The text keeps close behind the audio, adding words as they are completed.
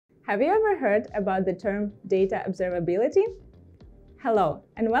Have you ever heard about the term data observability? Hello,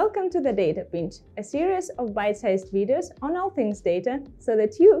 and welcome to the Data Pinch, a series of bite-sized videos on all things data so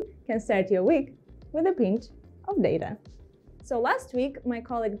that you can start your week with a pinch of data. So last week, my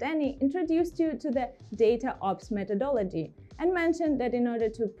colleague Danny introduced you to the data ops methodology and mentioned that in order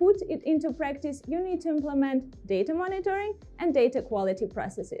to put it into practice, you need to implement data monitoring and data quality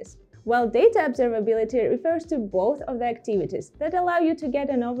processes. Well, data observability refers to both of the activities that allow you to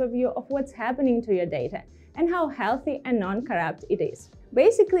get an overview of what's happening to your data and how healthy and non-corrupt it is.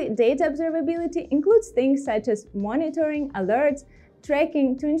 Basically, data observability includes things such as monitoring, alerts,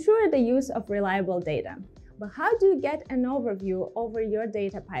 tracking to ensure the use of reliable data. But how do you get an overview over your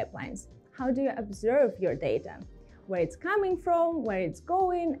data pipelines? How do you observe your data? Where it's coming from, where it's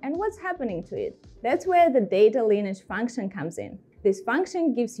going, and what's happening to it? That's where the data lineage function comes in. This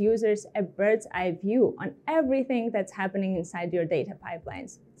function gives users a bird's eye view on everything that's happening inside your data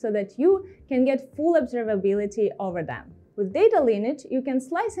pipelines, so that you can get full observability over them. With data lineage, you can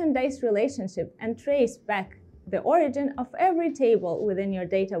slice and dice relationship and trace back the origin of every table within your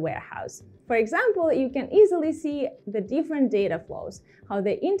data warehouse. For example, you can easily see the different data flows, how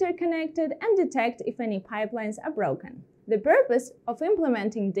they're interconnected, and detect if any pipelines are broken. The purpose of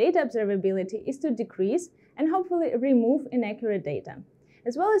implementing data observability is to decrease and hopefully remove inaccurate data,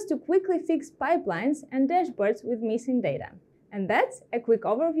 as well as to quickly fix pipelines and dashboards with missing data. And that's a quick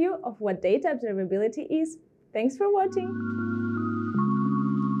overview of what data observability is. Thanks for watching!